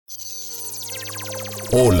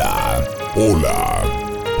Hola, hola.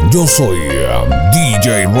 Yo soy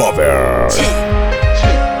DJ Roberth. 10,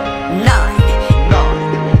 9,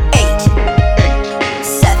 8,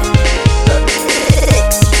 7,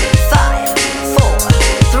 6, 5, 4,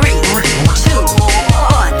 3, 2,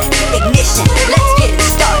 1. Ignition, let's get it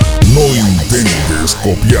started. No intentes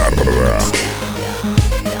copiar,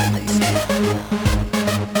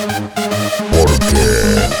 porque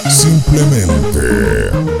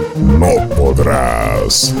simplemente no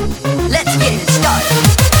podrás. Let's get it started.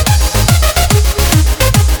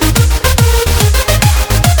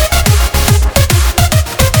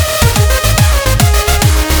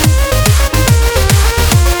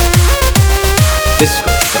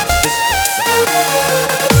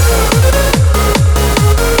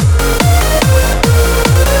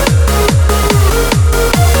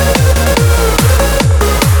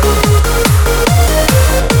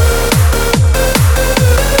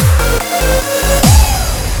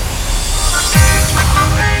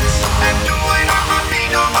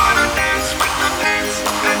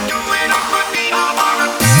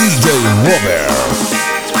 Roberth.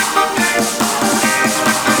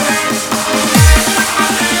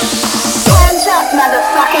 Hands up,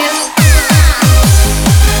 motherfuckers.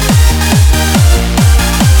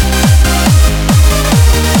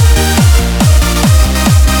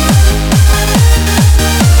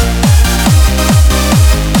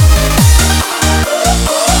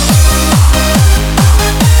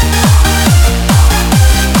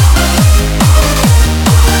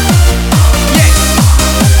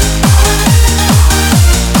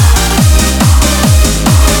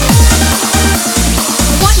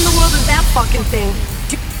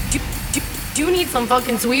 Do you need some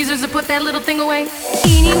fucking tweezers to put that little thing away?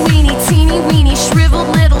 Eeny weeny, teeny weeny, shriveled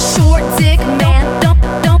little short dick man. Don't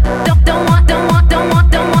want.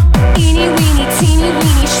 Eeny weeny, teeny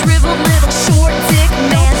weeny, shriveled little short dick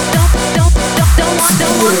man. Don't want.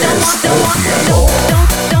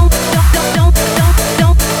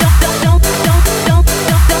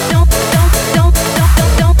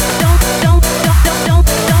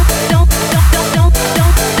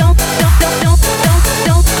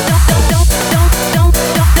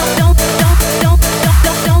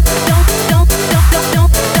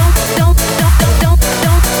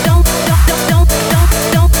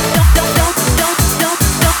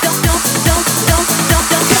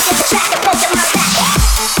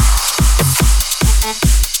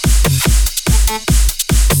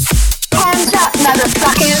 Hands up,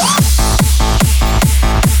 motherfuckers.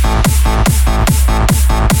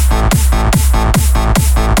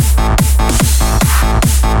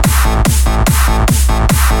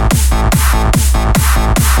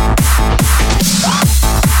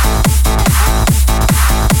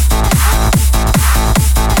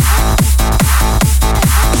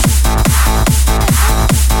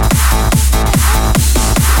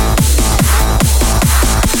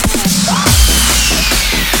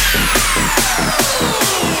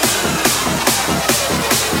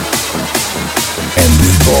 En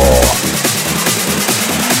vivo.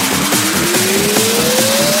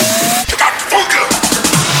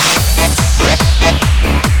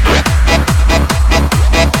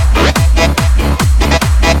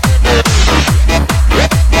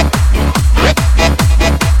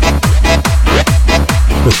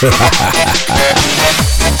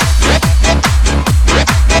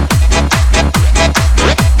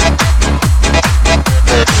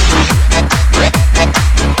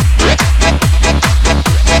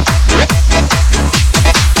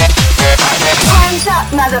 Hands up,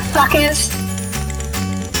 motherfuckers.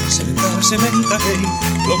 Sementarei,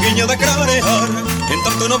 loguinho da clarear, en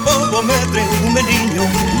tanto no puedo meter un niño,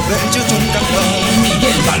 pecho un cantar.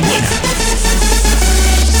 Miguel Balbuena.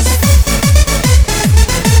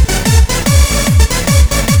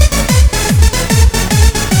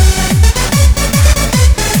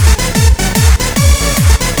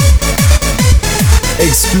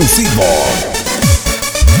 Exclusivo.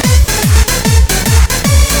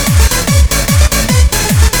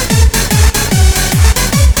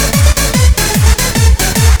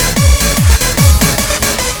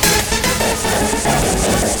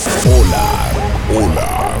 Hola,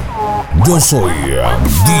 hola. Yo soy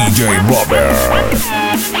DJ Roberth.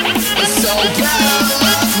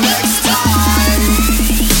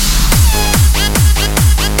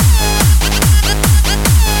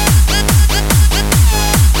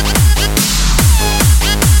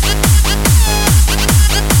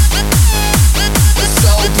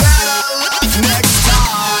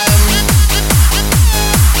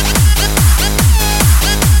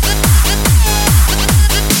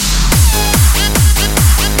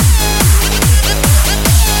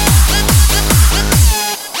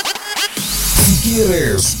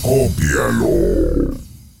 quieres, cópialo.